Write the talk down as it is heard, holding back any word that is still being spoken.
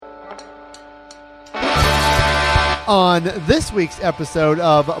On this week's episode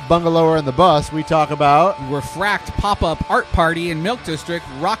of Bungalower and the Bus, we talk about Refract Pop-Up Art Party in Milk District,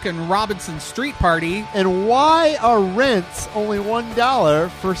 Rockin' Robinson Street Party. and why are rents only $1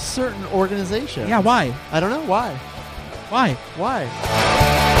 for certain organizations. Yeah, why? I don't know. Why? Why?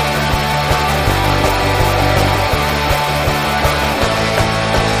 Why?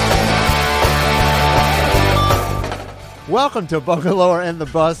 Welcome to Bungalower and the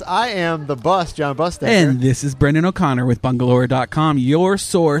Bus. I am the Bus, John Bustecker. And this is Brendan O'Connor with Bungalower.com, your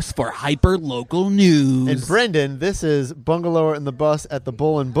source for hyper-local news. And Brendan, this is Bungalower and the Bus at the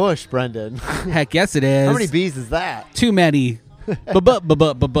Bull and Bush, Brendan. Heck yes it is. How many B's is that? Too many. And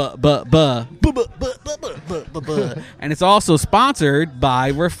it's also sponsored by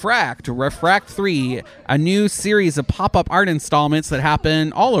Refract 3, a new series of pop-up art installments that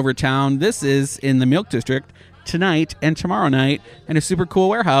happen all over town. This is in the Milk District tonight and tomorrow night, and a super cool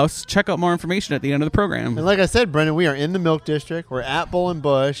warehouse. Check out more information at the end of the program. And like I said, Brendan, we are in the Milk District. We're at Bull and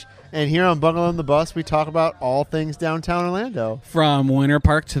Bush. And here on Bungalow and the Bus, we talk about all things downtown Orlando. From Winter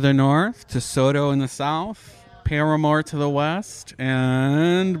Park to the north, to Soto in the south, Paramore to the west,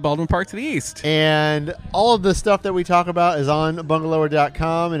 and Baldwin Park to the east. And all of the stuff that we talk about is on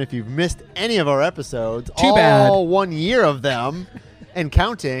bungalower.com. And if you've missed any of our episodes, Too bad. 1 year of them and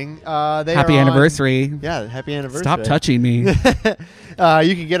counting, they Happy are on- anniversary. Yeah, happy anniversary. Stop touching me. You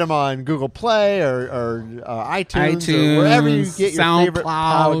can get them on Google Play or iTunes or wherever you get your favorite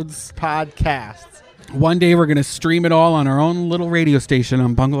SoundClouds. podcasts. One day we're going to stream it all on our own little radio station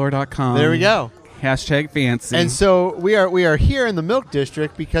on bungalower.com. There we go. Hashtag fancy. And so we are here in the Milk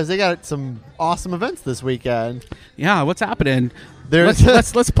District because they got some awesome events this weekend. yeah, what's happening? There's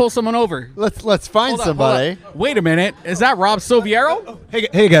Let's pull someone over. let's find Hold on, somebody. hold on. Wait a minute. Is that Rob Silviero?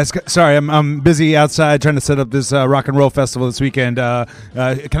 Hey guys, sorry, I'm busy outside trying to set up this rock and roll festival this weekend. Can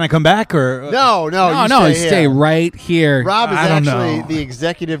I come back or No, No, stay here. right here. Rob is I don't actually know. the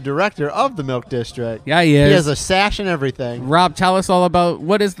executive director of the Milk District. Yeah, he is. He has a sash and everything. Rob, tell us all about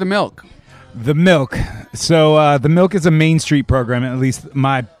what is the milk. the Milk? So the Milk is a Main Street program. At least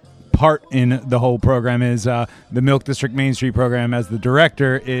my part in the whole program is the Milk District Main Street program. As the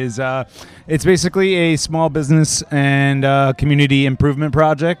director, is it's basically a small business and community improvement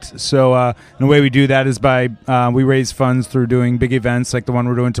project. So the way we do that is by we raise funds through doing big events like the one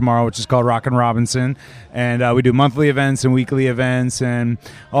we're doing tomorrow, which is called Rockin' Robinson, and we do monthly events and weekly events and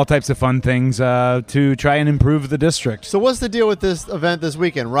all types of fun things to try and improve the district. So what's the deal with this event this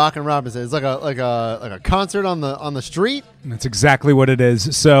weekend? Rockin' Robinson. It's like a concert on the street. That's exactly what it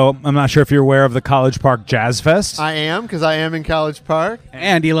is. So I'm not sure if you're aware of the College Park Jazz Fest. I am, because I am in College Park.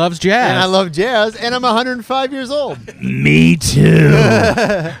 And he loves jazz. And I love jazz, and I'm 105 years old. Me too.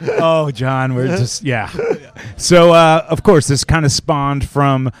 Oh, John, we're just, yeah. So, of course, this kind of spawned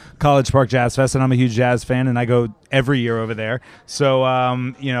from College Park Jazz Fest, and I'm a huge jazz fan, and I go every year over there. So,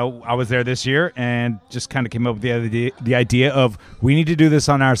 I was there this year and just kind of came up with the idea of we need to do this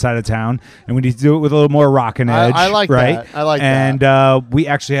on our side of town, and we need to do it with a little more rockin' edge. I like right? that. I like and, that. And we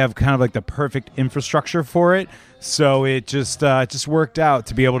actually have kind of like the perfect infrastructure for it. So it just worked out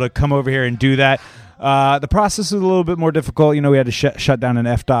to be able to come over here and do that. The process is a little bit more difficult. We had to shut down an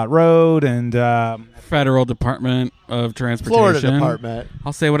FDOT road and Federal Department of Transportation. Florida Department.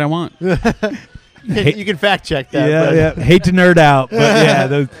 I'll say what I want. You can fact check that. yeah. Hate to nerd out, but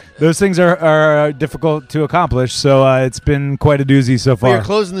yeah, those things are difficult to accomplish. So it's been quite a doozy so Well, far. you're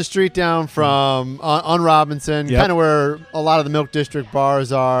closing the street down from on Robinson, Yep. kind of where a lot of the Milk District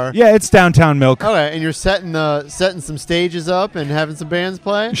bars are. Yeah, it's downtown Milk. Okay, and you're setting some stages up and having some bands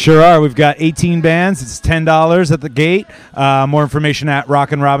play. Sure are. We've got 18 bands. It's $10 at the gate. More information at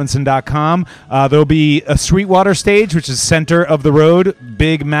rockinrobinson.com. There'll be a Sweetwater stage, which is center of the road.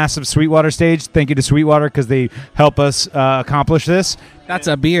 Big, massive Sweetwater stage. Thank you to Sweetwater because they help us accomplish this. That's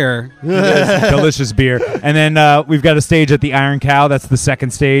a beer. Delicious beer. And then we've got a stage at the Iron Cow. That's the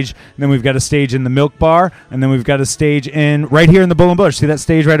second stage. And then we've got a stage in the Milk Bar. And then we've got a stage right here in the Bull and Bush. See that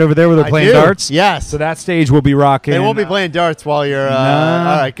stage right over there where they're playing do. darts? Yes. So that stage will be rocking. They won't be playing darts while you're. No.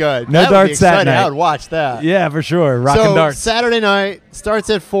 All right, good. No That would be darts that exciting. night. I would watch that. Yeah, for sure. Rocking So darts. Saturday night starts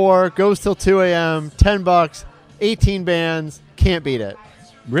at 4, goes till 2 a.m. $10, 18 bands. Can't beat it.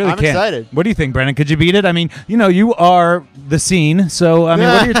 Really I'm can't. excited. What do you think, Brennan? Could you beat it? I mean, you are the scene. So, I mean,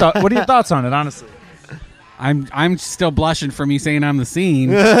 what are your thoughts on it, honestly? I'm still blushing for me saying I'm the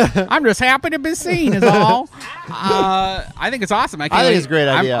scene. I'm just happy to be seen is all. I think it's awesome. I think it's a great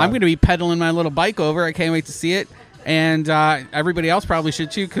idea. I'm going to be pedaling my little bike over. I can't wait to see it. And everybody else probably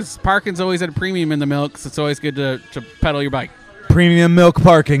should too, because parking's always at a premium in the Milk, so it's always good to pedal your bike. premium milk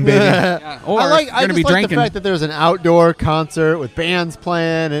parking, baby. Or I you're gonna just be like drinking. the fact that there's an outdoor concert with bands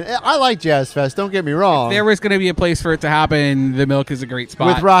playing, and I like Jazz Fest. Don't get me wrong. There was going to be a place for it to happen. The Milk is a great spot.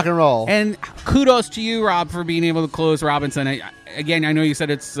 with rock and roll. And kudos to you, Rob, for being able to close Robinson. Again, I know you said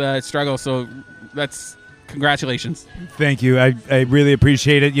it's a struggle, so that's congratulations. Thank you. I really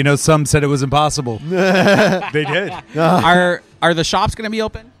appreciate it. You know, some said it was impossible. They did. Are the shops going to be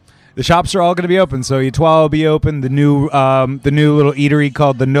open? The shops are all going to be open. So Etoile will be open. The new little eatery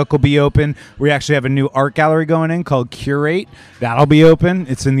called The Nook will be open. We actually have a new art gallery going in called Curate. That'll be open.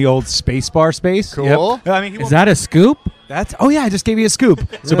 It's in the old Space Bar space. Cool. Yep. I mean, Is that a scoop? I just gave you a scoop.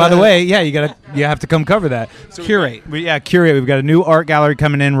 So by the way, yeah, you have to come cover that. So Curate. Curate. We've got a new art gallery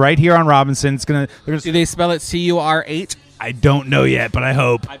coming in right here on Robinson. They're gonna Do they spell it CUR8? I don't know yet, but I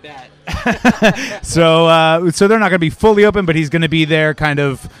hope. I bet. So they're not going to be fully open, but he's going to be there, kind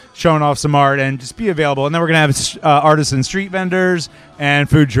of showing off some art and just be available. And then we're going to have artists and street vendors and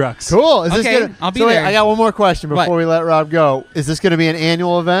food trucks. Cool. Is Okay, this gonna, I'll be so wait, there. I got one more question before What? we let Rob go. Is this going to be an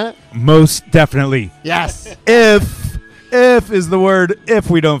annual event? Most definitely. Yes. If is the word. If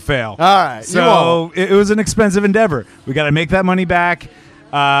we don't fail. All right. You So won't. it was an expensive endeavor. We got to make that money back.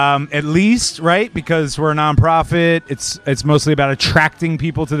 At least, right? Because we're a nonprofit. It's mostly about attracting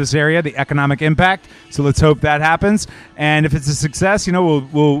people to this area, the economic impact. So let's hope that happens. And if it's a success, we'll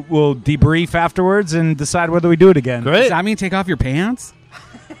debrief afterwards and decide whether we do it again. Great. Does that mean take off your pants?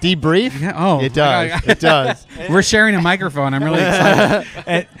 Debrief? Yeah, oh. It does. It does. We're sharing a microphone. I'm really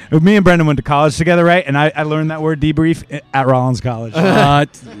excited. And me and Brendan went to college together, right? And I learned that word debrief at Rollins College. All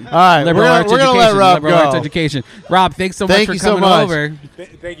right. Liberal arts We're going to let education, Rob liberal arts go. education. Rob, thanks so much Thank for you so coming much. over.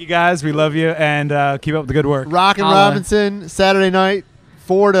 Thank you guys. We love you, and keep up the good work. Rock and Holla. Robinson, Saturday night,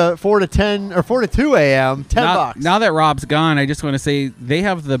 4 to 10 or 4 to 2 a.m. $10. Now that Rob's gone, I just want to say they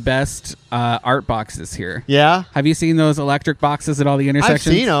have the best art boxes here. Yeah. Have you seen those electric boxes at all the I've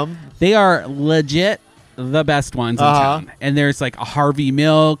intersections? seen them. They are legit the best ones in town. And there's like a Harvey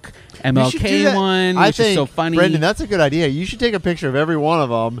Milk, MLK one, I which think, is so funny. Brendan, that's a good idea. You should take a picture of every one of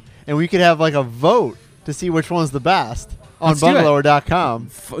them, and we could have like a vote to see which one's the best on Let's do it. bungalower.com.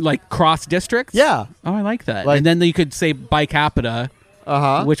 Like cross districts? Yeah. Oh, I like that. Like- and then you could say by capita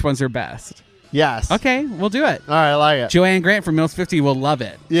Uh-huh. which ones are best. Yes. Okay, we'll do it. All right, I like it. Joanne Grant from Mills 50 will love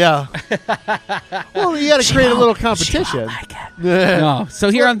it. Yeah. Well, you got to create a little competition. No. So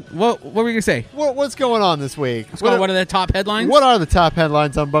here on what were you gonna say? What's going on this week? What are the top headlines? What are the top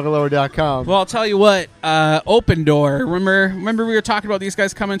headlines on bungalower.com? Well, I'll tell you what. Open Door. Remember we were talking about these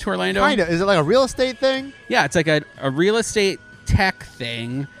guys coming to Orlando. Kind of. Is it like a real estate thing? Yeah, it's like a real estate tech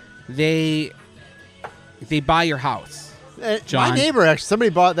thing. They buy your house. John. My neighbor actually, somebody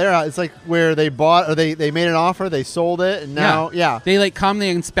bought their house. It's like where they bought or they made an offer, they sold it, and now, yeah. They like come,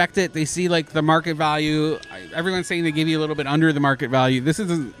 they inspect it, they see like the market value. Everyone's saying they give you a little bit under the market value. This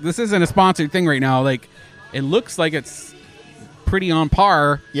isn't a sponsored thing right now. Like, it looks like it's pretty on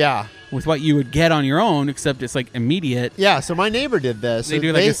par Yeah. with what you would get on your own, except it's like immediate. Yeah, so my neighbor did this. They So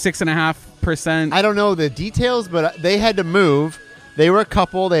do like a 6.5%. I don't know the details, but they had to move. They were a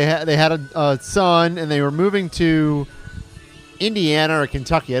couple. They had a son, and they were moving to Indiana or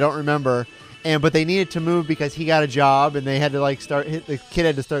Kentucky. I don't remember. But they needed to move because he got a job, and they had to the kid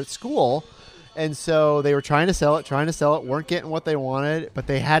had to start school. And so they were trying to sell it, weren't getting what they wanted, but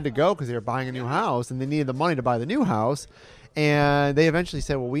they had to go because they were buying a new house, and they needed the money to buy the new house. And they eventually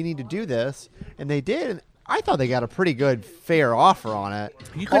said, well, we need to do this. And they did. And I thought they got a pretty good, fair offer on it.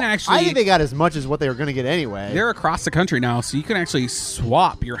 You can actually- I think they got as much as what they were going to get anyway. They're across the country now, so you can actually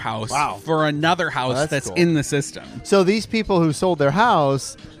swap your house for another house That's that's cool. in the system. So these people who sold their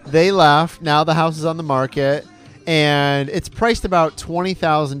house, they left. Now the house is on the market, and it's priced about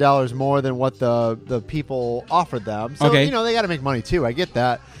 $20,000 more than what the people offered them. So, Okay. they got to make money too. I get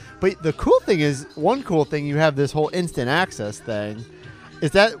that. But the cool thing is, one cool thing, you have this whole instant access thing. Is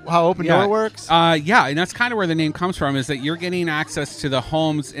that how Open Door works? Yeah, and that's kind of where the name comes from, is that you're getting access to the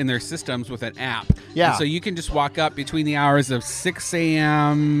homes in their systems with an app. Yeah. And so you can just walk up between the hours of 6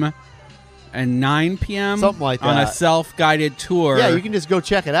 a.m. and 9 p.m. Something like on a that. self-guided tour. Yeah, you can just go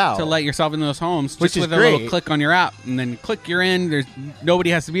check it out. to let yourself into those homes, Which just is with a little great. click on your app, and then click you're in. There's nobody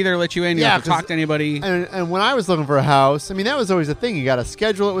has to be there to let you in. You Yeah, don't have to 'cause- talk to anybody. And when I was looking for a house, I mean, that was always the thing. You got to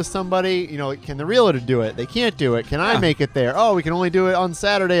schedule it with somebody. Can the realtor do it? They can't do it. Can I Yeah. make it there? Oh, we can only do it on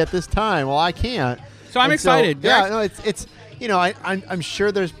Saturday at this time. Well, I can't. So I'm And excited. Yeah, no, it's I'm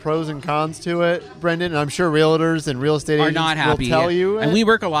sure there's pros and cons to it, Brendan, and I'm sure realtors and real estate Are agents not happy. will tell you. And we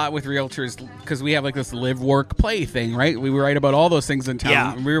work a lot with realtors because we have like this live, work, play thing, right? We write about all those things in town.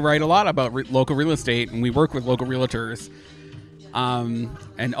 Yeah. And we write a lot about local real estate, and we work with local realtors.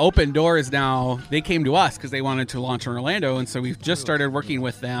 And Open Doors now, they came to us because they wanted to launch in Orlando, and so we've just started working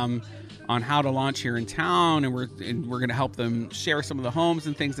with them on how to launch here in town, and we're going to help them share some of the homes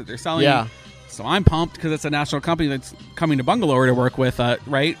and things that they're selling. Yeah. So I'm pumped because it's a national company that's coming to Bangalore to work with,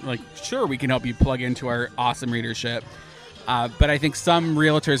 right? Like, sure, we can help you plug into our awesome readership. But I think some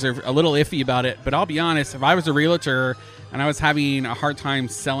realtors are a little iffy about it. But I'll be honest, if I was a realtor and I was having a hard time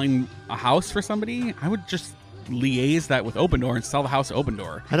selling a house for somebody, I would just liaise that with Open Door and sell the house Open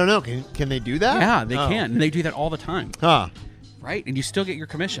Door. I don't know. Can they do that? Yeah, they can. And they do that all the time. Huh. Right? And you still get your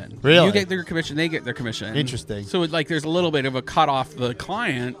commission. Really? You get their commission, they get their commission. Interesting. So like there's a little bit of a cut off the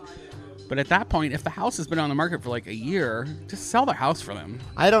client. But at that point, if the house has been on the market for like a year, just sell the house for them.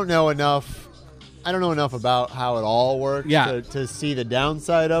 I don't know enough about how it all works to see the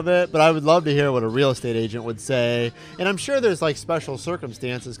downside of it, but I would love to hear what a real estate agent would say. And I'm sure there's like special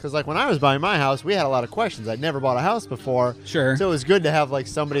circumstances, because like when I was buying my house, we had a lot of questions. I'd never bought a house before. Sure. So it was good to have like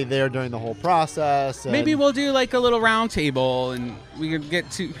somebody there during the whole process. And Maybe we'll do like a little round table and we can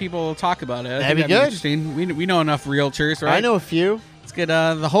get two people to talk about it. That'd be good. Interesting. We know enough realtors, right? I know a few. Let's get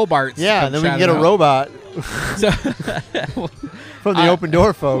the Hobarts. Yeah, and then we can get a robot from the Open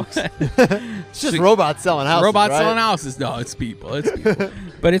Door folks. It's just robots selling houses. Robots right? selling houses. No, it's people. It's people.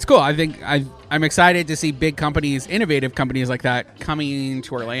 But it's cool. I think I'm excited to see big companies, innovative companies like that coming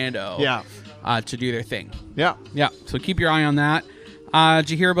to Orlando. Yeah. To do their thing. Yeah. Yeah. So keep your eye on that. Did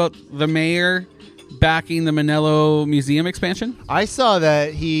you hear about the mayor backing the Manello Museum expansion? I saw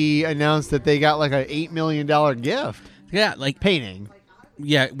that he announced that they got like an $8 million gift. Yeah, like Painting.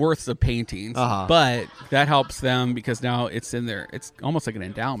 Yeah, worth of paintings. Uh-huh. But that helps them because now it's in there. It's almost like an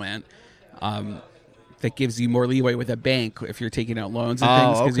endowment that gives you more leeway with a bank if you're taking out loans and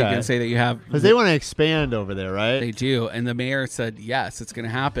things, because you can say that you have. Because they want to expand over there, right? They do. And the mayor said, yes, it's going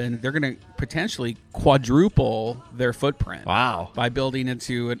to happen. They're going to potentially quadruple their footprint. Wow. By building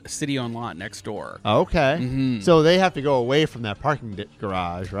into a city-owned lot next door. Okay. Mm-hmm. So they have to go away from that parking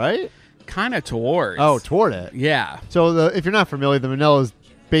garage, right? Kind of towards. Oh, toward it. Yeah. So if you're not familiar, the Manello is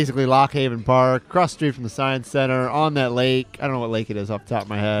basically Lock Haven Park, across the street from the Science Center, on that lake. I don't know what lake it is off the top of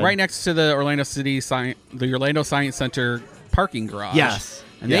my head. Right next to the Orlando Science Center parking garage. Yes.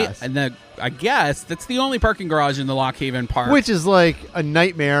 And I guess that's the only parking garage in the Lock Haven Park. Which is like a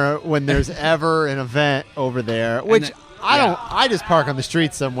nightmare when there's ever an event over there. Which I just park on the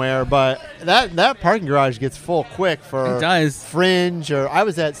street somewhere, but that parking garage gets full quick for it does. Fringe, or I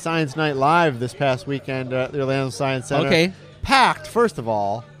was at Science Night Live this past weekend at the Orlando Science Center. Okay. Packed, first of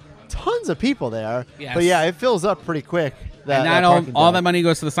all. Tons of people there. Yes. But yeah, it fills up pretty quick. And all that money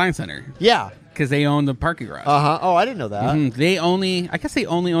goes to the Science Center. Yeah. Because they own the parking garage. Uh-huh. Oh, I didn't know that. Mm-hmm. I guess they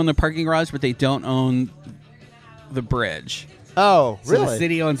only own the parking garage, but they don't own the bridge. Oh, really? So the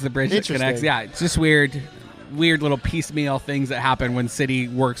city owns the bridge that connects. Yeah, it's just weird little piecemeal things that happen when city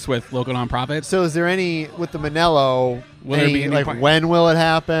works with local nonprofits. So is there any, with the Manello, when will it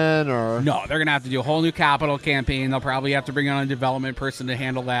happen? Or No, they're going to have to do a whole new capital campaign. They'll probably have to bring on a development person to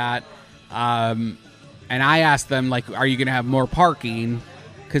handle that. And I asked them, like, are you going to have more parking?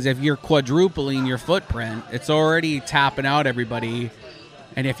 Because if you're quadrupling your footprint, it's already tapping out everybody.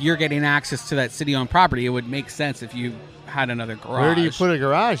 And if you're getting access to that city-owned property, it would make sense if you had another garage. Where do you put a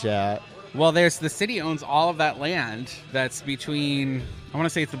garage at? Well, the city owns all of that land that's between, I want to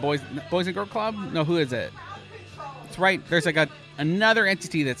say it's the Boys and Girl Club? No, who is it? It's right, there's like another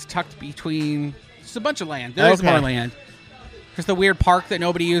entity that's tucked between, just a bunch of land. There's more land. There's the weird park that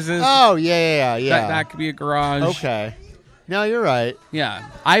nobody uses. Oh, yeah. That could be a garage. Okay. No, you're right. Yeah.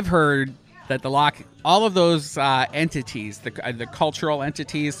 I've heard that all of those entities, the cultural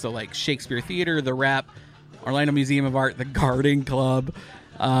entities, so like Shakespeare Theater, the Rep, Orlando Museum of Art, the Garden Club,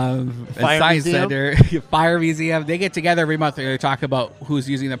 and Science Center, Fire Museum, they get together every month and they talk about who's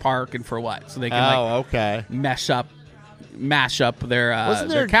using the park and for what, so they can mash up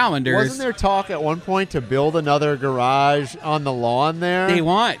their calendars. Wasn't there talk at one point to build another garage on the lawn there?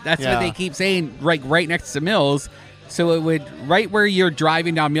 That's what they keep saying, right next to Mills. So it would, right where you're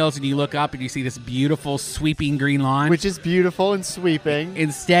driving down Mills and you look up and you see this beautiful sweeping green lawn. Which is beautiful and sweeping.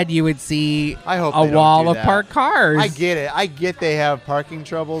 Instead, you would see a wall of parked cars. I get it. I get they have parking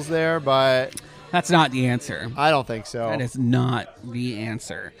troubles there, but that's not the answer. I don't think so. That is not the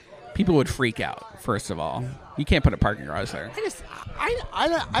answer. People would freak out, first of all. You can't put a parking garage there.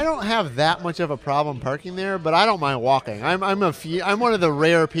 I don't have that much of a problem parking there, but I don't mind walking. I'm one of the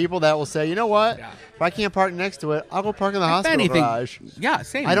rare people that will say, you know what? Yeah. If I can't park next to it, I'll go park in the hospital garage. Yeah,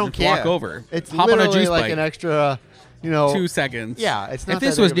 same. I don't care. Walk over. It's hop literally on a juice like bike. An extra, 2 seconds. Yeah, it's not. If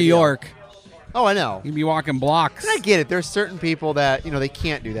this was New York, oh, I know. You'd be walking blocks. And I get it. There's certain people that they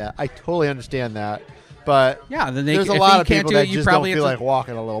can't do that. I totally understand that. but Yeah, then there's a if lot you of can't people do that it, you just don't probably feel have like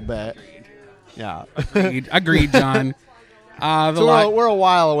walking a little bit. Yeah. to. Agreed, John. So we're a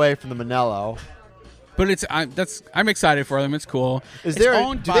while away from the Manello. But I'm excited for them. It's cool. Is It's there?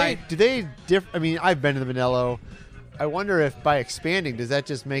 owned by Do they I mean, I've been to the Manello. I wonder if by expanding, does that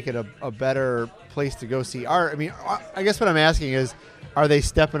just make it a better place to go see art? I mean, I guess what I'm asking is, are they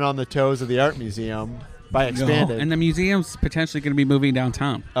stepping on the toes of the art museum by expanding? and the museum's potentially going to be moving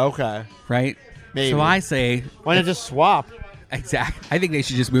downtown, Okay. right? Maybe. So I say Why not just swap? exactly. I think they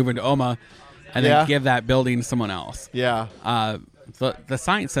should just move into Oma, and Yeah. then give that building to someone else. Yeah. The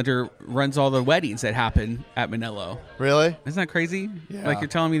Science Center runs all the weddings that happen at Manello. Really? Isn't that crazy? Yeah. Like you're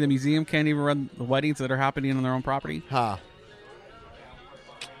telling me the museum can't even run the weddings that are happening on their own property, Huh.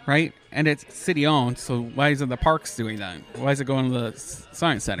 right? And it's city owned, so why isn't the parks doing that? Why is it going to the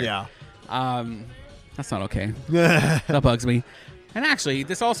Science Center? Yeah. That's not okay. That bugs me. And actually,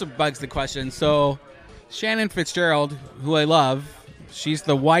 this also bugs the question. So, Shannon Fitzgerald, who I love, she's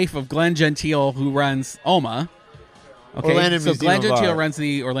the wife of Glenn Gentile, who runs OMA. Okay, Orlando so Museum Glenn of Gentile Art. runs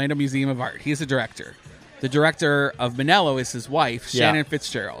the Orlando Museum of Art. He's the director. The director of Manello is his wife, Yeah. Shannon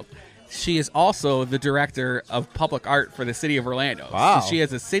Fitzgerald. She is also the director of public art for the city of Orlando. Wow. So she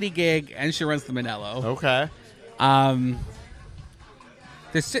has a city gig and she runs the Manello. Okay.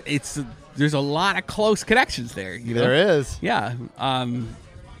 There's a lot of close connections there. You know? There is. Yeah.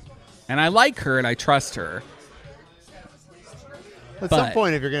 And I like her and I trust her. At But- some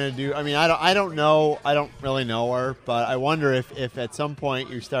point, if you're going to do, I mean, I don't know, I don't really know her, but I wonder if at some point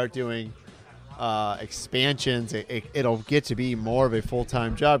you start doing expansions, it'll get to be more of a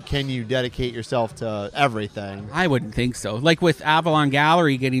full-time job. Can you dedicate yourself to everything? I wouldn't think so. Like with Avalon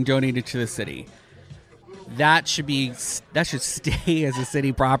Gallery getting donated to the city. That should stay as a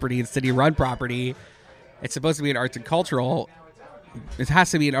city property and city-run property. It's supposed to be an arts and cultural. It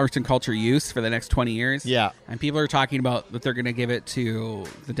has to be an arts and culture use for the next 20 years. Yeah. And people are talking about that they're going to give it to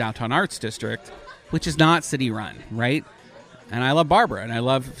the Downtown Arts District, which is not city-run, right? And I love Barbara, and I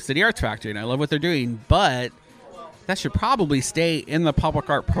love City Arts Factory, and I love what they're doing, but that should probably stay in the public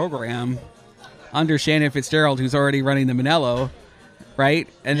art program under Shannon Fitzgerald, who's already running the Manello, right?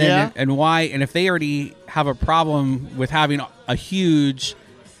 And then Yeah. and why? And if they already have a problem with having a huge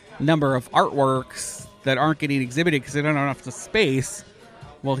number of artworks that aren't getting exhibited because they don't have enough space,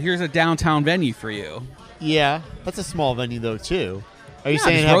 well, here's a downtown venue for you. Yeah. That's a small venue, though, too. Are you Yeah,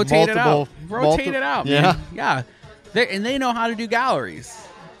 saying just have rotate multiple? it out? Rotate it out, Yeah. man. Yeah. And they know how to do galleries,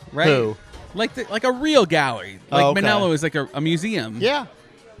 right? Who? Like a real gallery. Like okay. Manello is like a museum. Yeah.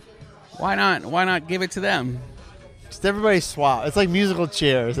 Why not? Why not give it to them? Just everybody swap. It's like musical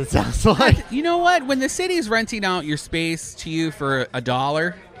chairs, it sounds like. You know what? When the city's renting out your space to you for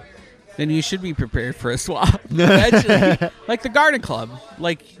 $1, then you should be prepared for a swap. Eventually. Like the garden club.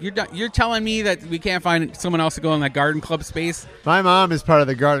 Like you're telling me that we can't find someone else to go in that garden club space? My mom is part of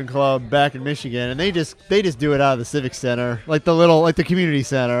the garden club back in Michigan, and they just do it out of the civic center, like the community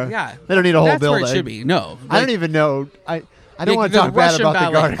center. Yeah. They don't need a whole That's building. where it should be. No. I don't even know. I don't want to the talk bad Russian about ballet,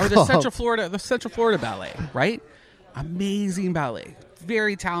 the garden or club. the Central Florida Ballet, right? Amazing ballet,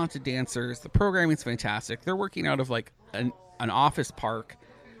 very talented dancers. The programming's fantastic. They're working out of like an office park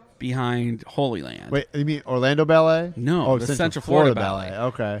behind Holy Land. Wait, you mean Orlando Ballet? No, oh, the Central Florida Ballet.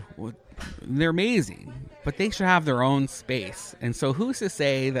 Okay. Well, they're amazing, but they should have their own space. And so, who's to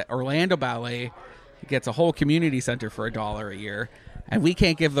say that Orlando Ballet gets a whole community center for $1 a year, and we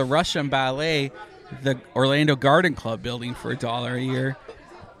can't give the Russian Ballet the Orlando Garden Club building for $1 a year?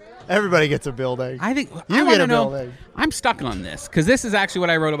 Everybody gets a building. I think You I get want a to know. building. I'm stuck on this because this is actually what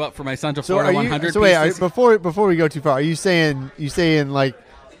I wrote about for my Central so Florida are you, 100 so wait, pieces. before we go too far, are you saying like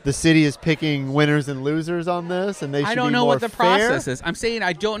the city is picking winners and losers on this, and they should I don't be know more what the fair? process is. I'm saying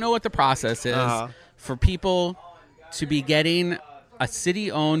I don't know what the process is Uh-huh. for people to be getting a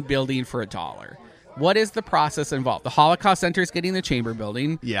city-owned building for $1. What is the process involved? The Holocaust Center is getting the Chamber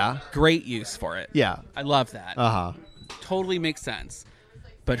building. Yeah. Great use for it. Yeah. I love that. Uh-huh. Totally makes sense.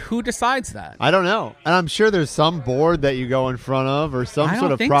 But who decides that? I don't know. And I'm sure there's some board that you go in front of or some I sort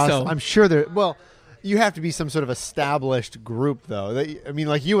don't of think process. so. I'm sure well, you have to be some sort of established group, though. I mean,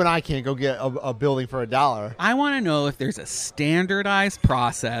 like you and I can't go get a building for $1. I want to know if there's a standardized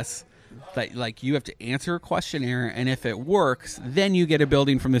process that, like, you have to answer a questionnaire, and if it works, then you get a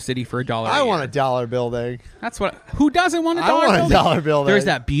building from the city for $1. I a want year. $1 building. That's what. Who doesn't want a I dollar want a building? dollar building. There's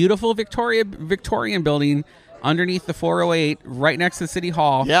that beautiful Victorian building underneath the 408, right next to City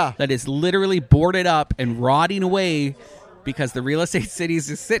Hall. Yeah. That is literally boarded up and rotting away because the real estate city's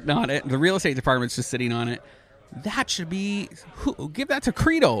just sitting on it. The real estate department's just sitting on it. that should be give that to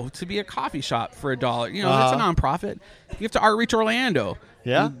Credo to be a coffee shop for $1. You know, that's a nonprofit. Give to Art Reach Orlando.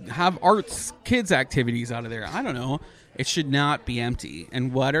 Yeah. Have arts kids activities out of there. I don't know. It should not be empty.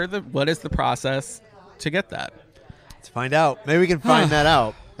 And what is the process to get that? Let's find out. Maybe we can find that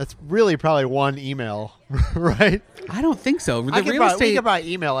out. That's really probably one email, right? I don't think so. The we real estate, could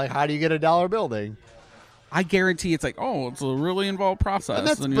probably email like, how do you get a $1 building? I guarantee it's like, oh, it's a really involved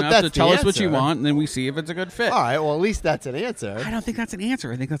process. And you but have to that's tell the us what you answer. want, and then we see if it's a good fit. All right. Well, at least that's an answer. I don't think that's an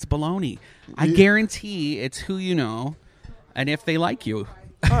answer. I think that's baloney. I guarantee it's who you know, and if they like you.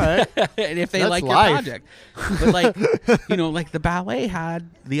 All right. And if they That's like life. your project. But like, you know, like the ballet had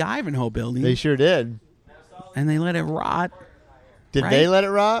the Ivanhoe building, They sure did. and they let it rot. Did Right? they let it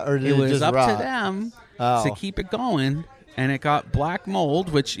rot, or did It it, was just up rot? to them Oh. to keep it going, and it got black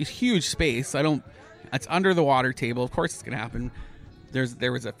mold, which is huge space. It's under the water table. Of course, it's gonna happen.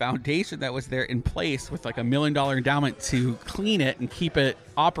 There was a foundation that was there in place with like $1 million endowment to clean it and keep it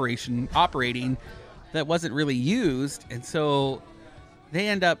operating. That wasn't really used, and so they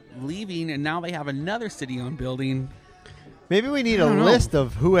end up leaving, and now they have another city-owned building. Maybe we need a don't know. list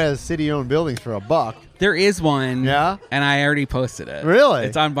of who has city-owned buildings for $1. There is one, Yeah? and I already posted it. Really?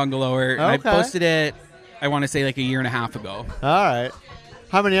 It's on Bungalower. And I Okay. posted it, I want to say like a year and a half ago. All right.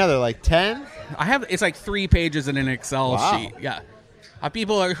 How many other? Like 10? It's like 3 pages in an Excel Wow. sheet. Yeah.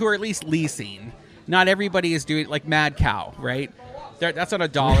 People who are at least leasing. Not everybody is doing like Mad Cow, right? That's on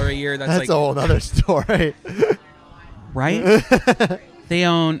 $1 a year. That's That's like a whole other story. right. They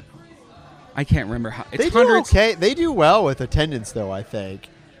own. I can't remember how. It's They do hundreds, okay. They do well with attendance, though, I think.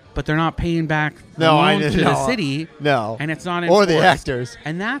 but they're not paying back the No, I loan to know. the city, No. and it's not Or the enforced. actors.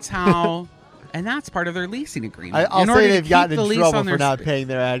 And that's how. And that's part of their leasing agreement. I'll In order say to they've keep gotten the in lease trouble on for their not sp- paying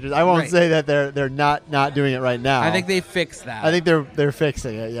their actors. I won't Right. say that they're not doing it right now. I think they fixed that. I think they're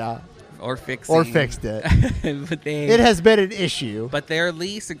fixing it, yeah. or fixing Or fixed it. but they. It has been an issue. But their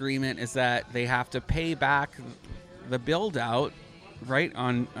lease agreement is that they have to pay back the build out, right,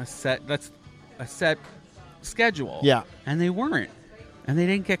 on a set schedule. Yeah. And they weren't. And they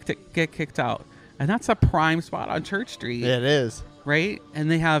didn't get kicked out. And that's a prime spot on Church Street, It is. right? And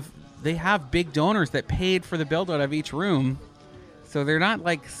they have big donors that paid for the build out of each room. So they're not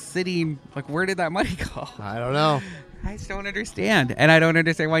like sitting like, where did that money go? I don't know. I just don't understand. And I don't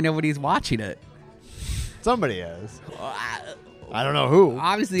understand why nobody's watching it. Somebody is. I don't know who.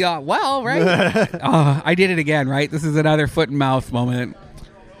 Obviously, well, right? I did it again, right? This is another foot and mouth moment.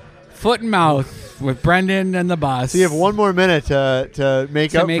 Foot and mouth with Brendan and the bus. So you have one more minute to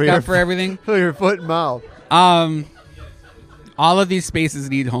make up for everything. for your foot and mouth. All of these spaces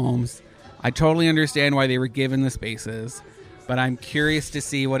need homes. I totally understand why they were given the spaces, but I'm curious to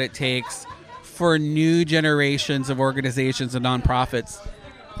see what it takes for new generations of organizations and nonprofits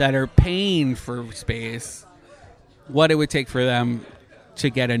that are paying for space, what it would take for them to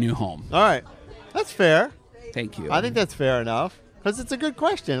get a new home. All right. That's fair. Thank you. I think that's fair enough. Because it's a good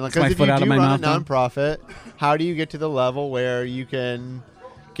question. my Because if foot you out of do my run a mouth now? nonprofit, how do you get to the level where you can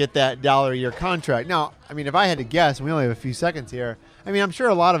get that $1 a year contract? Now, I mean, if I had to guess, and we only have a few seconds here, I mean, I'm sure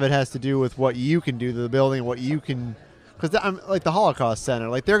a lot of it has to do with what you can do to the building, what you can... Because I'm like the Holocaust Center,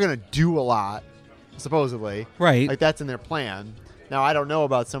 like they're going to do a lot, supposedly. Right. Like that's in their plan. Now, I don't know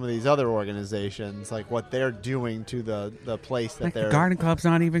about some of these other organizations, like what they're doing to the place that Like they're... the garden club's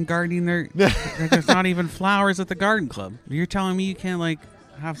not even gardening their. Like there's not even flowers at the garden club. You're telling me you can't like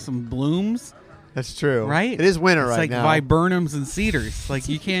have some blooms, That's true. right? It is winter it's right like now. viburnums and cedars. Like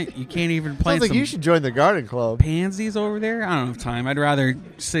you can't even plant Sounds like some you should join the garden club. pansies over there. I don't have time. I'd rather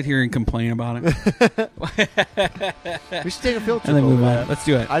sit here and complain about it We should take a field trip and then over move on. that. Let's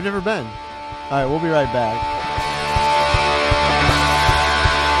do it. I've never been. All right, we'll be right back.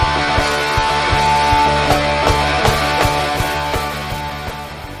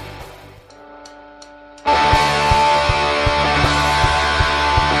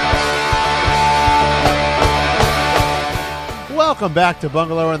 Welcome back to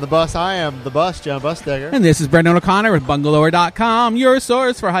Bungalow and the Bus. I am the bus, John Bustegger. And this is Brendan O'Connor with Bungalower.com, your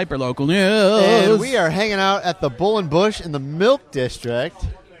source for hyperlocal news. And we are hanging out at the Bull and Bush in the Milk District.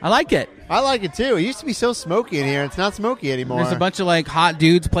 I like it. I like it too. It used to be so smoky in here. It's not smoky anymore. There's a bunch of like hot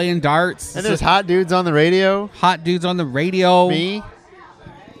dudes playing darts. and there's hot dudes on the radio. hot dudes on the radio. Me?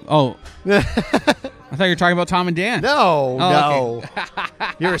 Oh, I thought you were talking about Tom and Dan. No, Oh,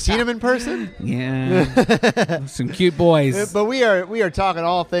 no. You ever seen them in person? Yeah. Some cute boys. But we are talking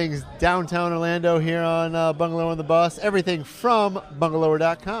all things downtown Orlando here on Bungalow on the Bus. Everything from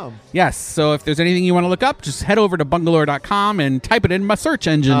bungalower.com. Yes. So if there's anything you want to look up, just head over to bungalower.com and type it in my search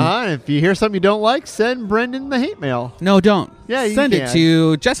engine. And if you hear something you don't like, send Brendan the hate mail. No, don't. Yeah, you Send can. it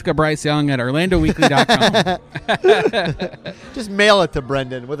to Jessica Bryce Young at orlandoweekly.com. Just mail it to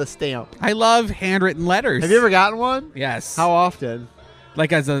Brendan with a stamp. I love handwritten letters. Have you ever gotten one? Yes. How often?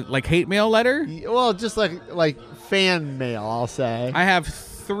 Like as a hate mail letter? Well, just like fan mail, I'll say. I have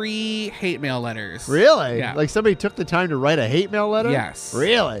 3 hate mail letters. Really? Yeah. Like somebody took the time to write a hate mail letter? Yes.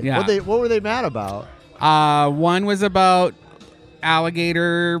 Really? Yeah. What were they mad about? One was about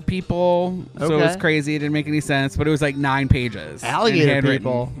alligator people, so it was Okay. crazy. It didn't make any sense, but it was like 9 pages. Alligator and handwritten.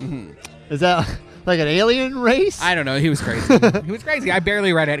 people. Mhm. Is that like an alien race? I don't know. He was crazy. He was crazy. I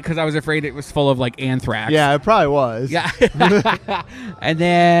barely read it because I was afraid it was full of like anthrax. Yeah, it probably was. Yeah. And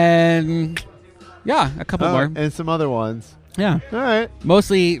then, yeah, a couple Oh, more. and some other ones. Yeah. All right.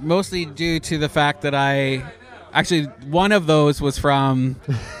 Mostly due to the fact that actually one of those was from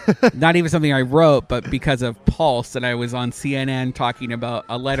not even something I wrote, but because of Pulse, and I was on CNN talking about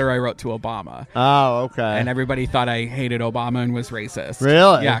a letter I wrote to Obama. Oh, okay. And everybody thought I hated Obama and was racist.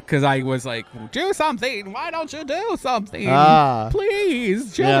 Really? Yeah, because I was like, do something. Why don't you do something? Ah.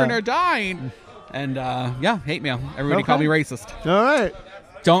 Please. Children Yeah. are dying. And, hate mail. Everybody called me racist. All right.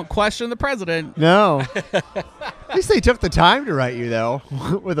 Don't question the president. No. At least they took the time to write you, though,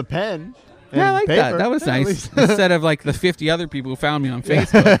 with a pen. Yeah, I and like paper. that. That was Yeah, at nice. least- Instead of like the 50 other people who found me on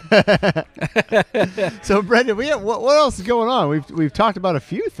Facebook. So, Brendan, what else is going on? We've talked about a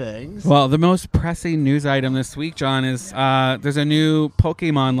few things. Well, the most pressing news item this week, John, is there's a new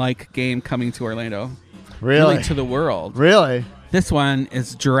Pokemon-like game coming to Orlando. Really? To the world. Really? This one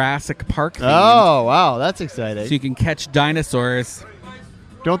is Jurassic Park themed. Oh, wow. That's exciting. So you can catch dinosaurs.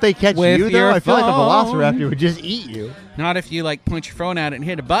 Don't they catch With you, though? your I feel like a phone. velociraptor would just eat you. Not if you like point your phone at it and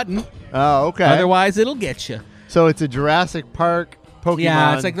hit a button. Oh, okay. Otherwise, it'll get you. So it's a Jurassic Park Pokemon.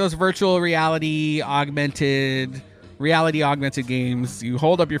 Yeah, it's like those virtual reality augmented games. You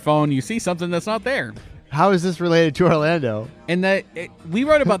hold up your phone, you see something that's not there. How is this related to Orlando? And we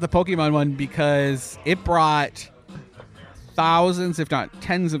wrote about the Pokemon one because it brought thousands, if not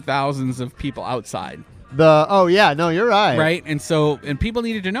tens of thousands of people outside. You're right. Right? And people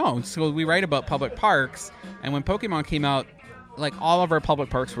needed to know. So we write about public parks. And when Pokemon came out, like all of our public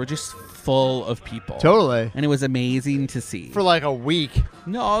parks were just full of people. Totally. And it was amazing to see. For like a week.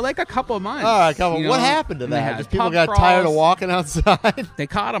 No, like a couple of months. All right, couple. you know? What happened to And they that? had Just people pub got crawls. tired of walking outside. They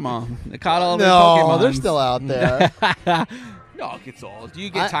caught them all. They caught all the No, Pokemon. they're still out there. No, it gets old. You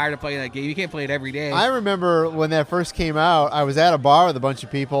get tired of playing that game. You can't play it every day. I remember when that first came out, I was at a bar with a bunch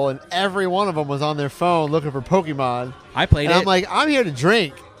of people, and every one of them was on their phone looking for Pokemon. I played And it. I'm like, I'm here to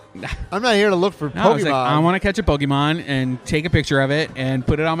drink. I'm not here to look for No, Pokemon. I was like, I want to catch a Pokemon and take a picture of it and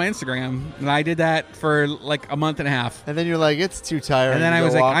put it on my Instagram. And I did that for like a month and a half. and then you're like, it's too tiring. And then to I go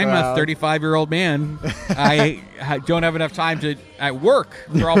was like, walk I'm around. a 35-year-old man. I don't have enough time at work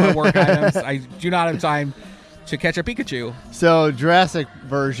for all my work items. I do not have time to catch a Pikachu. So Jurassic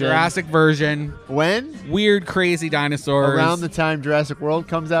version. When? Weird, crazy dinosaurs. Around the time Jurassic World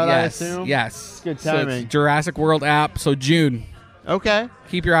comes out, I assume? Yes. Good So timing. it's Jurassic World app. So June. Okay.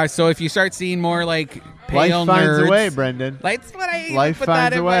 Keep your eyes. So if you start seeing more like Life pale finds nerds, a way, Brendan. That's what I Life put finds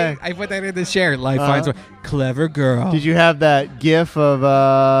that in a way. I put that in the share. Life Uh-huh. finds a way. Clever girl. Did you have that gif of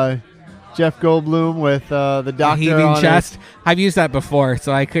Jeff Goldblum with the A doctor heaving on chest? I've used that before,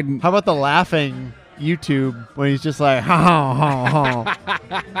 so I couldn't. How about the laughing YouTube when he's just like, ha ha ha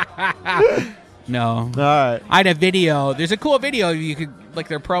ha. No. All right. I had a video. There's a cool video. You could like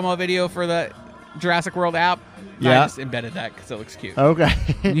their promo video for the Jurassic World app. Yeah. I just embedded that because it looks cute. Okay.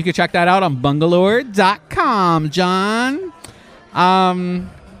 You can check that out on bungalower.com, John.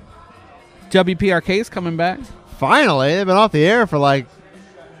 WPRK is coming back Finally, they've been off the air for like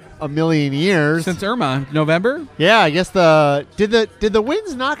a million years. since Irma, November. Yeah, I guess did the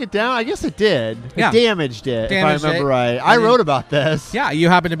winds knock it down? I guess it did. Yeah. It damaged it, Damaged if I remember it. right. I wrote about this. Yeah, you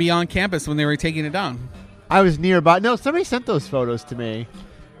happened to be on campus when they were taking it down. I was nearby. No, somebody sent those photos to me.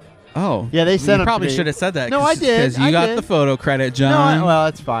 Oh. Yeah, they sent You them probably to me. should have said that. No, I did. Because you I got did. the photo credit, No, John. well,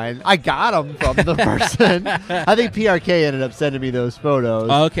 that's fine. I got them from the person. I think PRK ended up sending me those photos.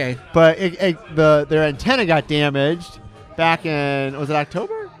 Okay. But their antenna got damaged back in, was it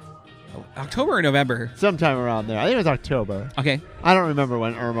October? October or November? Sometime around there. I think it was October. Okay. I don't remember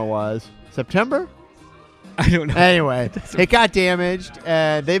when Irma was. September? I don't know. Anyway, it got damaged,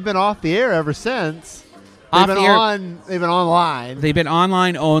 and they've been off the air ever since. Off the air. They've been online. They've been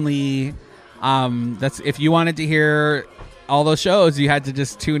online only. That's if you wanted to hear all those shows you had to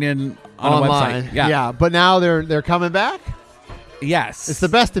just tune in on online. a website. Yeah. But now they're coming back. Yes. It's the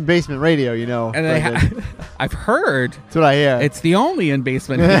best in basement radio, you know. And Brendan. I've heard That's what I hear. it's the only in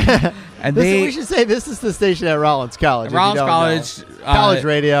basement. And we should say this is the station at Rollins College. if you Rollins don't College, know. College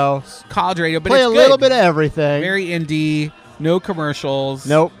radio. college radio, but Play it's a good. little bit of everything. Very indie, no commercials.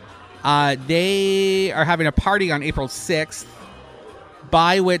 Nope. They are having a party on April 6th,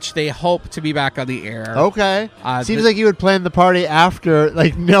 by which they hope to be back on the air. Okay. Seems the- like you would plan the party after,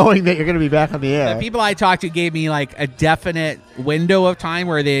 like, knowing that you're going to be back on the air. The people I talked to gave me like a definite window of time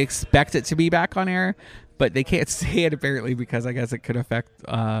where they expect it to be back on air, but they can't say it apparently because I guess it could affect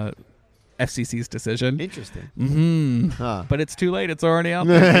FCC's decision. Interesting. Mm-hmm. Huh. But it's too late; it's already out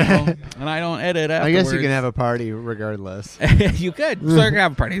there, you know, and I don't edit I afterwards. guess you can have a party regardless. You could. So they're gonna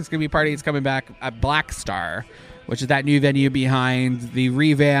have a party. It's gonna be a party. It's coming back at Black Star, which is that new venue behind the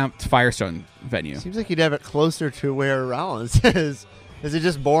revamped Firestone venue. Seems like you'd have it closer to where Rollins is. Is it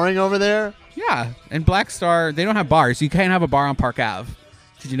just boring over there? Yeah, and Black Star, they don't have bars. You can't have a bar on Park Ave.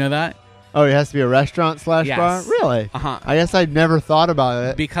 Did you know that? Oh, it has to be a restaurant / bar? Yes. Really? Uh-huh. I guess I'd never thought about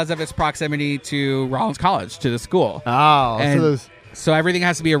it. Because of its proximity to Rollins College, to the school. Oh, And so everything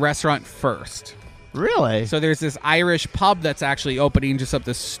has to be a restaurant first. really? So there's this Irish pub that's actually opening just up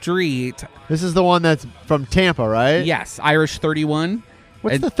the street. This is the one that's from Tampa, right? Yes, Irish 31.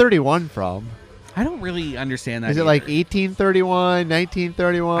 What's And the 31 from? I don't really understand that. Is it like either. 1831,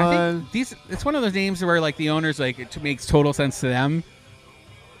 1931? I think it's one of those names where like the owners like it makes total sense to them.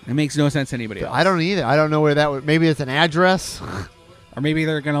 It makes no sense to anybody else. I don't either. I don't know where that would. Maybe it's an address. Or maybe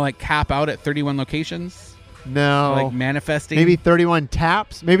they're gonna like cap out at 31 locations. No. Like manifesting. Maybe 31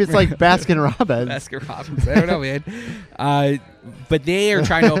 taps. Maybe it's like Baskin Robbins. Baskin Robbins. I don't know, man. But they are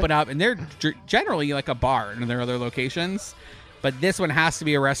trying to open up, and they're generally like a bar in their other locations. But this one has to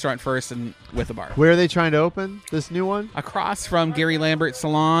be a restaurant first and with a bar. Where are they trying to open this new one? Across from Gary Lambert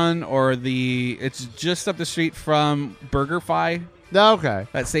Salon, or it's just up the street from BurgerFi, Oh, okay.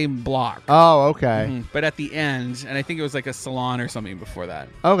 that same block. Oh, okay. Mhm. But at the end, and I think it was like a salon or something before that.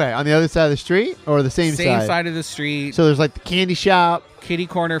 Okay, on the other side of the street or the same side of the street. So there's like the candy shop. Kitty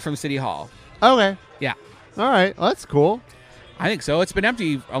corner from City Hall. Okay. Yeah, All right. Well, that's cool. I think so. It's been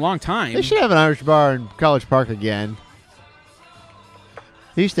empty a long time. They should have an Irish bar in College Park again.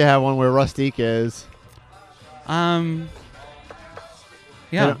 They used to have one where Rustique is.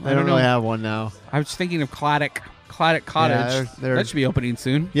 Yeah, They don't really have one now. I was thinking of Claddock Cottage. they're- That should be opening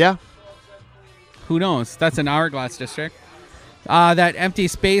soon. Yeah. Who knows? That's in Hourglass District. That empty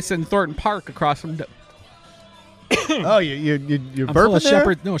space in Thornton Park across from. Oh, you're I'm full of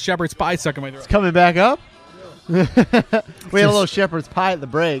burping there? shepherd's pie stuck in my throat. It's coming back up. We had a little shepherd's pie at the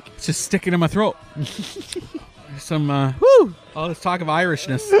break. It's just sticking in my throat. Some all this talk of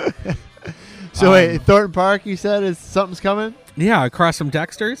Irishness. So wait, Thornton Park, you said is something's coming? Yeah, across from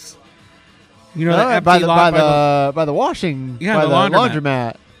Dexter's. You know, Oh, that by empty the lot by the washing, Yeah, by the the laundromat.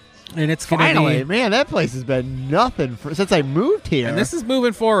 laundromat. and it's gonna Finally, be. man, that place has been nothing since I moved here. And this is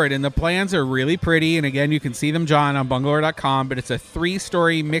moving forward, and the plans are really pretty. And again, you can see them, John, on bungalow.com. But it's a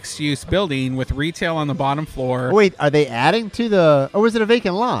 3-story mixed-use building with retail on the bottom floor. Oh, wait, are they adding to the? Or was it a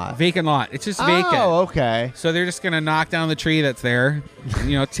vacant lot? Vacant lot. It's just vacant. Oh, okay. So they're just going to knock down the tree that's there,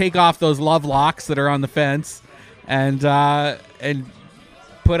 take off those love locks that are on the fence, and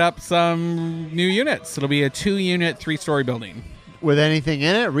put up some new units. It'll be a 2-unit, 3-story building. With anything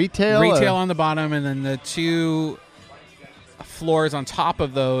in it, retail. Retail or? on the bottom, and then the 2 floors on top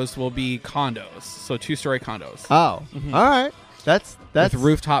of those will be condos. So 2-story condos Oh, all right. That's with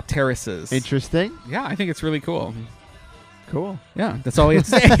rooftop terraces. interesting. Yeah, I think it's really cool. Cool. Yeah, that's all we have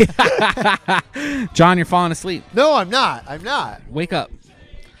to say. John, you're falling asleep. No, I'm not. I'm not. Wake up.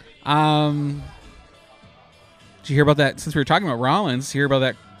 Did you hear about that? Since we were talking about Rollins, did you hear about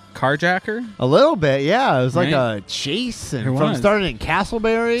that carjacker? A little bit, yeah. It was like Right. a chase, and It from was. starting in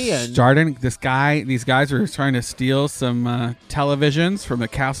Castleberry, and These guys were trying to steal some televisions from the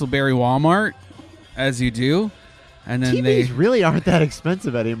Castleberry Walmart, as you do, and then TVs really aren't that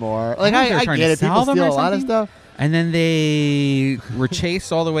expensive anymore. Like think they were I trying get to it, people sell them steal or a lot of something? stuff. and then they were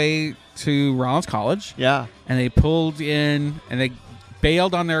chased all the way to Rollins College, Yeah. and they pulled in and they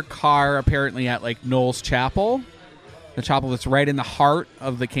bailed on their car apparently at like Knowles Chapel, the chapel that's right in the heart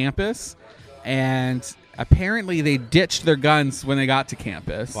of the campus, and apparently they ditched their guns when they got to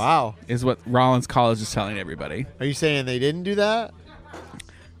campus. Wow. Is what Rollins College is telling everybody. Are you saying they didn't do that?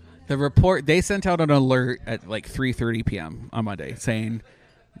 The report, they sent out an alert at like 3:30 p.m. on Monday saying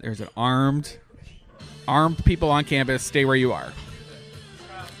there's an armed people on campus, stay where you are.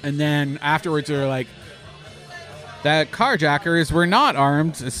 And then afterwards they're like, that carjackers were not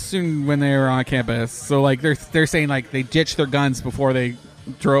armed as soon when they were on campus. So like they're saying like they ditched their guns before they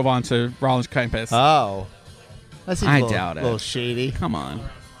drove onto Rollins campus. Oh, that seems I a little, doubt it. little shady. Come on,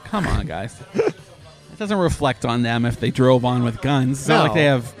 guys. It doesn't reflect on them if they drove on with guns. It's not like No. they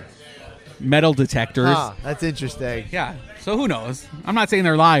have metal detectors. Ah, that's interesting. Yeah. So who knows? I'm not saying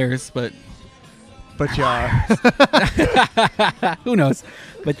they're liars, but But you are. who knows?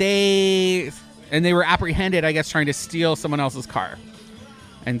 But they were apprehended, I guess, trying to steal someone else's car.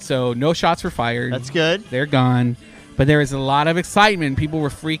 And so no shots were fired. That's good. They're gone. But there was a lot of excitement. People were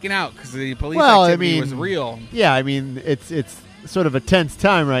freaking out because the police Well, I activity mean, was real. Yeah, I mean, it's sort of a tense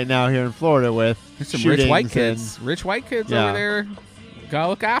time right now here in Florida with There's some shootings rich white and- kids. Rich white kids Yeah. over there. Gotta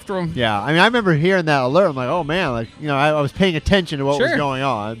look after them. Yeah, I mean, I remember hearing that alert. I'm like, oh man, like I was paying attention to what was Sure. going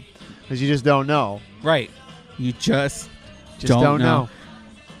on because you just don't know. Right. You just Don't know.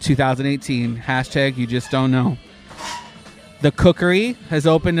 2018. Hashtag you just don't know. The Cookery has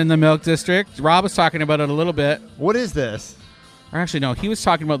opened in the Milk District. Rob was talking about it a little bit. What is this? Or actually, no, he was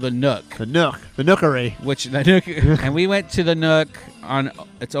talking about the Nook. The Nook, the Nookery. Which the Nook, and we went to the Nook on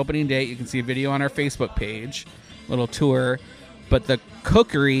its opening date. You can see a video on our Facebook page, little tour. But the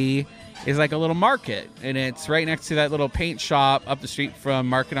Cookery is like a little market, and it's right next to that little paint shop up the street from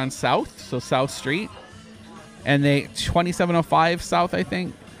Market on South, so South Street, and 2705 South, I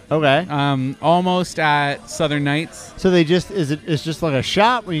think, Okay. almost at Southern Nights. So they just it's just like a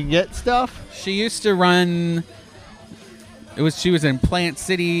shop where you can get stuff. She used to run. She was in Plant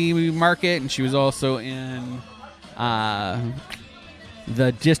City Market, and she was also in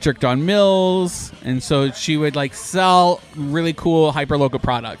the District on Mills, and so she would like sell really cool hyperlocal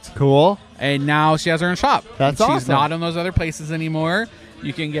products. Cool. And now she has her own shop. That's And she's awesome. not in those other places anymore.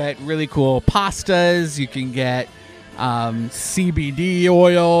 You can get really cool pastas. You can get CBD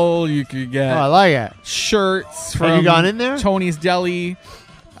oil. You can Oh, get I like it. shirts from Have you gone in there? Tony's Deli.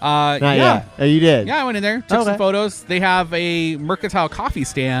 Not yeah. yet. Oh, you did. Yeah, I went in there, took Okay. some photos. They have a Mercantile coffee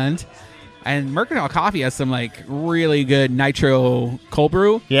stand, and Mercantile Coffee has some like really good nitro cold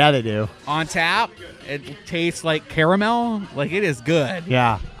brew Yeah, they do. on tap. It tastes like caramel. Like it is good.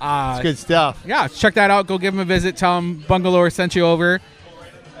 Yeah, it's good stuff. Yeah, check that out. Go give them a visit. Tell them Bungalow sent you over.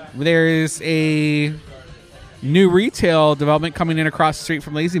 There's a new retail development coming in across the street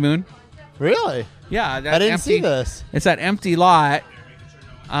from Lazy Moon. Really? Yeah, that I didn't empty, see this. It's that empty lot.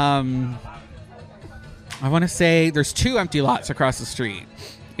 I want to say there's 2 empty lots across the street.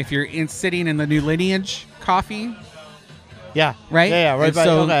 If you're sitting in the new Lineage Coffee, Yeah. Right? Yeah, right And by.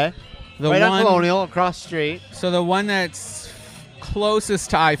 so Okay. the Right on one, Colonial, across the street. so the one that's closest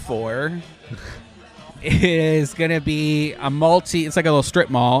to I-4 is going to be it's like a little strip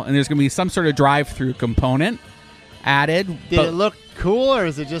mall, and there's going to be some sort of drive-through component added. Did but it look cool, or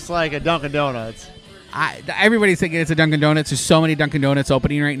is it just like a Dunkin' Donuts? everybody's thinking it's a Dunkin' Donuts. There's so many Dunkin' Donuts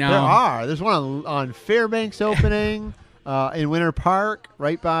opening right now. There are. There's one on Fairbanks opening in Winter Park,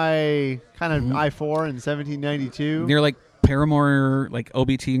 right by kind of I-4 in 1792. Near like Paramore, like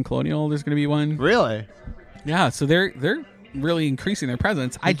OBT and Colonial, there's going to be one. Really? Yeah, so they're really increasing their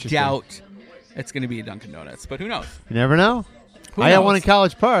presence. I Interesting. doubt it's going to be a Dunkin' Donuts, but who knows? You never know. Who I got knows? one in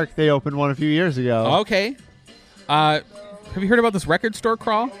College Park. They opened one a few years ago. Okay. Have you heard about this record store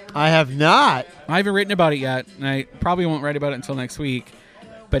crawl? I have not. I haven't written about it yet, and I probably won't write about it until next week.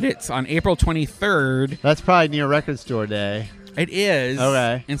 But it's on April 23rd. That's probably near Record Store Day. It is.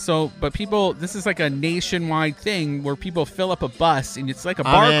 Okay. And so, but people, this is like a nationwide thing where people fill up a bus, and it's like a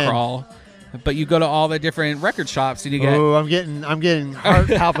I'm bar in. crawl. But you go to all the different record shops, and you get. Oh, I'm getting heart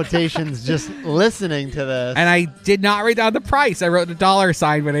palpitations just listening to this. And I did not write down the price. I wrote the dollar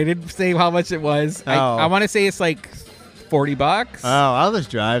sign, but I didn't say how much it was. Oh. I want to say it's like $40. Oh, I'll just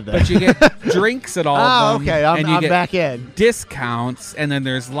drive there. But you get drinks at all Oh, of them. okay. and you I'm get back in. discounts, and then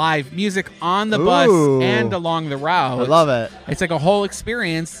there's live music on the bus Ooh. and along the route. I love it. It's like a whole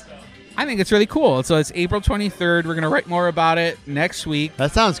experience. I think it's really cool. So it's April 23rd. We're going to write more about it next week.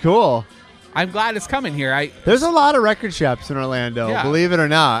 That sounds cool. I'm glad it's coming here. There's a lot of record shops in Orlando, Yeah. believe it or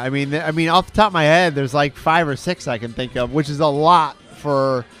not. I mean, off the top of my head, there's like 5 or 6 I can think of, which is a lot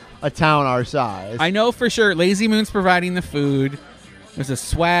for a town our size. I know for sure Lazy Moon's providing the food. There's a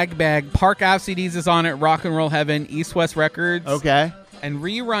swag bag. Park Ave CDs is on it. Rock and Roll Heaven. East West Records. Okay. And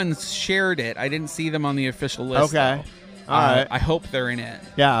Reruns shared it. I didn't see them on the official list. Okay. though. All right. I hope they're in it.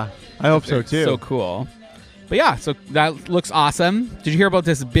 Yeah, I hope so They're too. So cool. But yeah, so that looks awesome. Did you hear about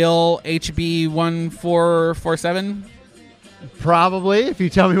this bill HB 1447? Probably, if you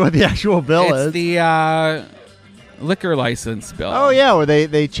tell me what the actual bill It's is. the liquor license bill. Oh yeah, where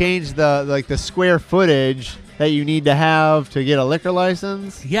they changed the square footage that you need to have to get a liquor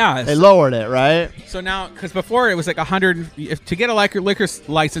license. Yeah. They lowered it, right? So now, because before it was like 100, to get a liquor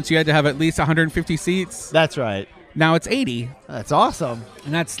license, you had to have at least 150 seats. That's right. Now it's 80, That's awesome.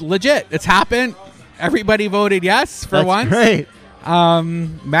 and that's legit. It's happened. Everybody voted yes for That's once. great.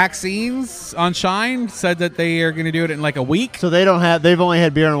 Maxine's on Shine said that they are going to do it in like a week. So they've only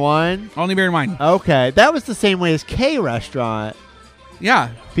had beer and wine. Only beer and wine. Okay, that was the same way as K Restaurant. Yeah.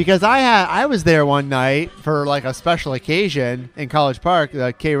 Because I was there one night for like a special occasion in College Park,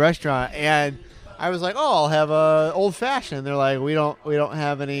 the K Restaurant, and I was like, "Oh, I'll have a old fashioned." They're like, "We don't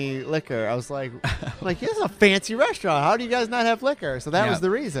have any liquor." I was like, "This is a fancy restaurant. How do you guys not have liquor?" So that Yeah. was the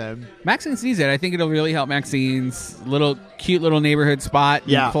reason. Maxine's needs it. I think it'll really help Maxine's cute little neighborhood spot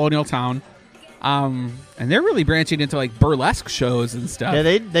Yeah. in Colonial Town. And they're really branching into like burlesque shows and stuff. Yeah,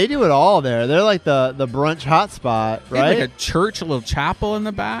 they do it all there. They're like the brunch hotspot, They have right? like a church, a little chapel in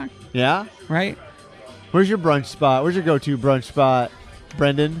the back, Yeah. right? Where's your brunch spot? Where's your go-to brunch spot,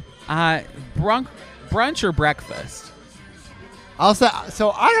 Brendan? Brunch or breakfast? I'll say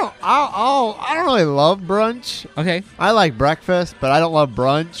so. I don't really love brunch. Okay, I like breakfast, but I don't love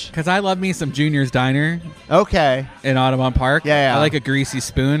brunch. because I love me some Junior's Diner Okay, in Audubon Park. Yeah. I like a greasy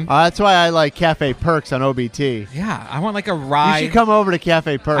spoon. that's why I like Cafe Perks on OBT. Yeah, I want like a You ride. should come over to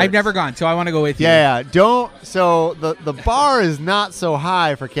Cafe Perks. I've never gone, so I want to go with you. Yeah. Don't. So the bar is not so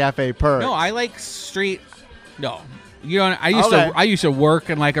high for Cafe Perks. No, I like street. No, you know, Okay. I used to work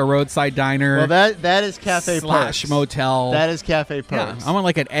in like a roadside diner. Well, that is Cafe slash Perks. motel. That is Cafe yeah, Perks. I want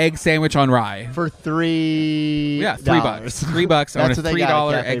like an egg sandwich on rye. For $3. Yeah, $3. $3. I want That's a what they got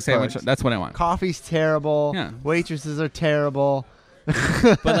 $3 at Cafe egg sandwich. Perks. That's what I want. Coffee's terrible. Yeah. Waitresses are terrible.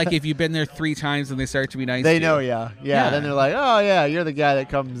 But like if you've been there 3 times and they start to be nice, They to know you. ya. Yeah. Yeah. Then they're like, "Oh yeah, you're the guy that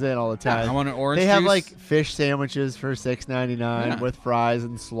comes in all the Yeah, time." I want an orange They have juice. like fish sandwiches for $6.99 Yeah. with fries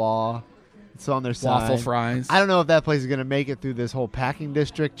and slaw. It's on their side. waffle fries. I don't know if that place is going to make it through this whole packing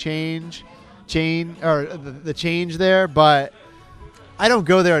district chain or the change there, but I don't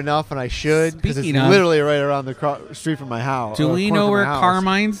go there enough, and I should because it's Speaking of- literally right around the street from my house. Do or we corner know from my where house.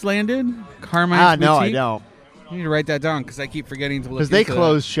 Carmine's landed? Carmine's No, I Boutique? don't, You need to write that down because I keep forgetting to look. because they into that.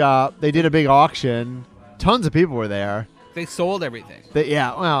 closed shop. They did a big auction. Tons of people were there. They sold everything.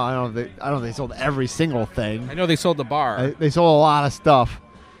 Yeah, well, I don't know. They sold every single thing. I know they sold the bar. They sold a lot of stuff,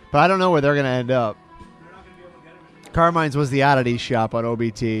 but I don't know where they're going to end up. Carmine's was the oddities shop on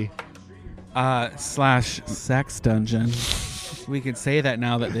OBT. Slash sex dungeon. We can say that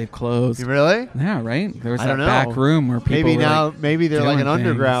now that they've closed. Really? Yeah, right. There was I that don't know. back room where people Maybe were, now, like, maybe they're like doing an things.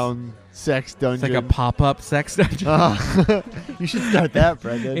 underground sex It's dungeon. like a pop-up sex dungeon You should start that,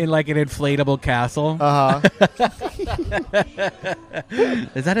 Brendan. in like an inflatable castle.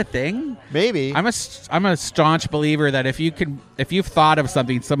 Is that a thing? Maybe. I'm a staunch believer that if you've thought of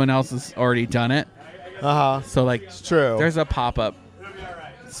something, someone else has already done it. So like, It's true. there's a pop-up.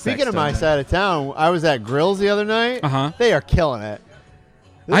 Speaking of my side of town, I was at Grills the other night. Uh-huh. They are killing it.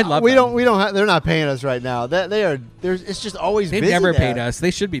 I love We them. don't. They're not paying us right now. It's just always They've busy never there. paid us.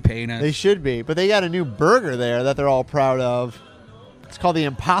 They should be paying us. They should be, but they got a new burger there that they're all proud of. It's called the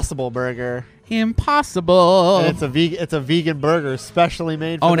Impossible Burger, Impossible. and it's a vegan burger specially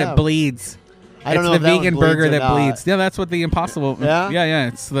made for Oh, and them. it bleeds. I don't it's know if the that one vegan bleeds burger or that not. bleeds. Yeah, that's what the Impossible. Yeah? yeah.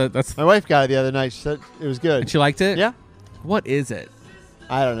 That's. My wife got it the other night. She said it was good. And she liked it. Yeah, What is it?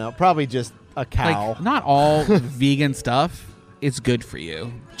 I don't know. Probably just a cow. Like, not all vegan stuff is good for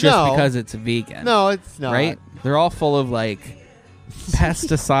you just No. because it's vegan. No, it's not. Right? They're all full of like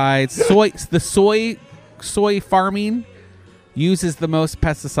pesticides. Soy farming uses the most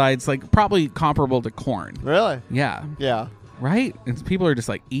pesticides, like probably comparable to corn. Really? Yeah. Yeah, Right? And people are just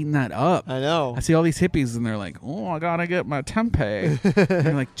like eating that up. I know. I see all these hippies and they're like, "Oh, I gotta get my tempeh." And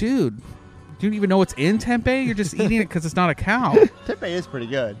I'm like, dude, do you even know what's in tempeh? You're just eating it because it's not a cow. Tempeh is pretty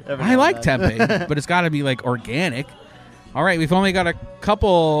good. every I now like and then. tempeh, but it's got to be like organic. All right, we've only got a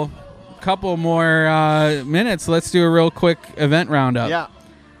couple more minutes. Let's do a real quick event roundup. Yeah.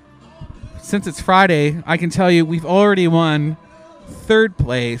 Since it's Friday, I can tell you we've already won 3rd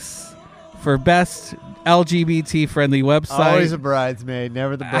place for best LGBT friendly website. Always a bridesmaid,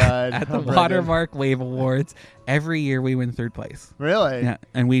 never the bride. at the Oh, Brendan. Watermark Wave Awards. Every year we win 3rd place. Really? Yeah,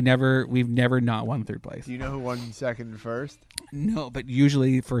 and we've never not won 3rd place. Do you know who won second and first? No, but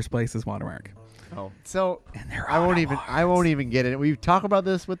usually 1st place is Watermark. Oh, so And they're I won't even get it. We talk about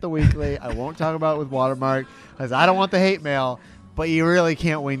this with the weekly. I won't talk about it with Watermark because I don't want the hate mail. But you really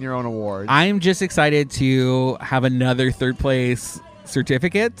can't win your own award. I'm just excited to have another 3rd place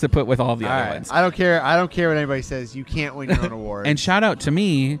certificate to put with all the All other right. ones. I don't care. I don't care what anybody says. You can't win your own award. And shout out to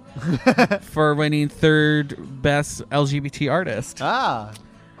me for winning 3rd best LGBT artist. ah,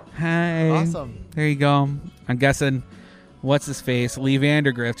 Hey. Awesome. There you go. I'm guessing, what's his face? Lee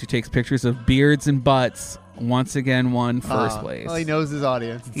Vandergrift, who takes pictures of beards and butts, once again won first place. Well, he knows his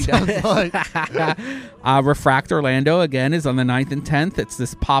audience. It He sounds does. like. Refract Orlando, again, is on the 9th and 10th. It's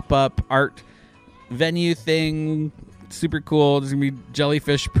this pop-up art venue thing. Super cool. There's going to be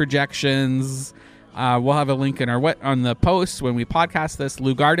jellyfish projections. We'll have a link in on the post when we podcast this.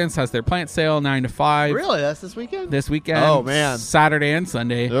 Lou Gardens has their plant sale 9 to 5. Really? That's this weekend? This weekend. Oh, man. Saturday and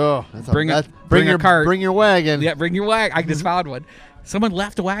Sunday. Oh, Bring a cart. Bring your wagon. Yeah, bring your wagon. I just found one. Someone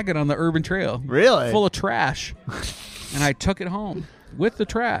left a wagon on the urban trail. Really? Full of trash. And I took it home with the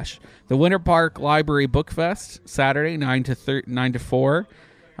trash. The Winter Park Library Book Fest, Saturday, 9 to 4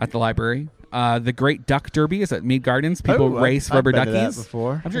 at the library. The Great Duck Derby is at Mead Gardens. People race I've rubber been to that duckies.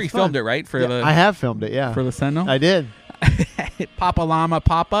 before. I'm sure you It's filmed fun. it, right? I have filmed it, yeah. For the Sentinel? I did. Papa Llama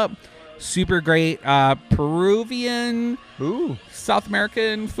pop-up. Super great Peruvian, Ooh. South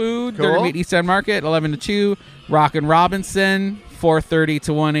American food. Cool. They're going to be at East End Market, 11 to 2. Rockin' Robinson, 4:30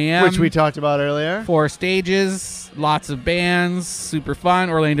 to 1 a.m. Which we talked about earlier. 4 stages, lots of bands, super fun.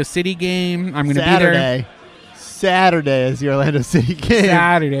 Orlando City game. I'm going to be there. Saturday is the Orlando City game.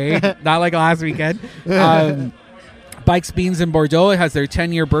 Saturday, not like last weekend. Bikes, Beans, and Bordeaux has their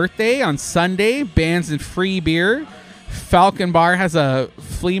 10-year birthday on Sunday. Bands and free beer. Falcon Bar has a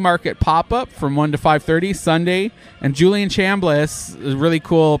flea market pop-up from 1 to 5:30 Sunday. And Julian Chambliss, a really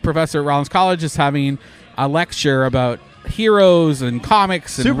cool professor at Rollins College, is having a lecture about heroes and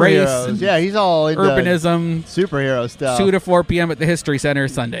comics and race Superheroes. and Yeah, he's all into urbanism. superhero stuff. 2 to 4 p.m. at the History Center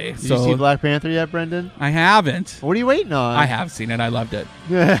Sunday. Did you see Black Panther yet, Brendan? I haven't. What are you waiting on? I have seen it. I loved it.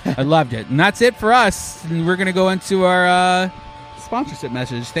 I loved it. And that's it for us. And we're going to go into our sponsorship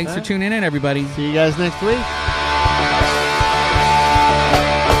message. Thanks for tuning in, everybody. See you guys next week.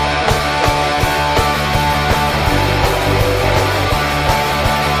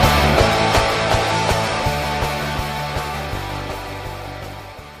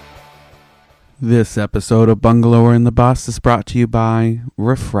 This episode of Bungalower and the Bus is brought to you by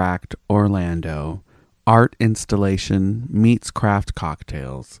Refract Orlando. Art installation meets craft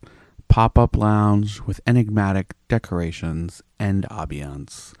cocktails. Pop-up lounge with enigmatic decorations and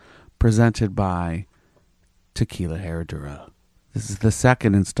ambiance. Presented by Tequila Herradura. This is the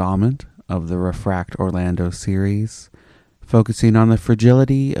second installment of the Refract Orlando series, focusing on the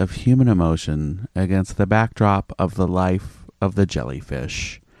fragility of human emotion against the backdrop of the life of the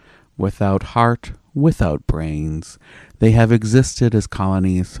jellyfish. Without heart, without brains, they have existed as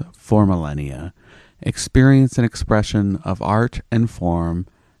colonies for millennia. Experience an expression of art and form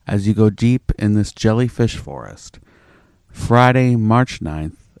as you go deep in this jellyfish forest. Friday, March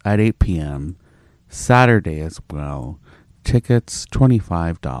 9th at 8 p.m. Saturday as well. Tickets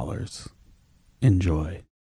 $25. Enjoy.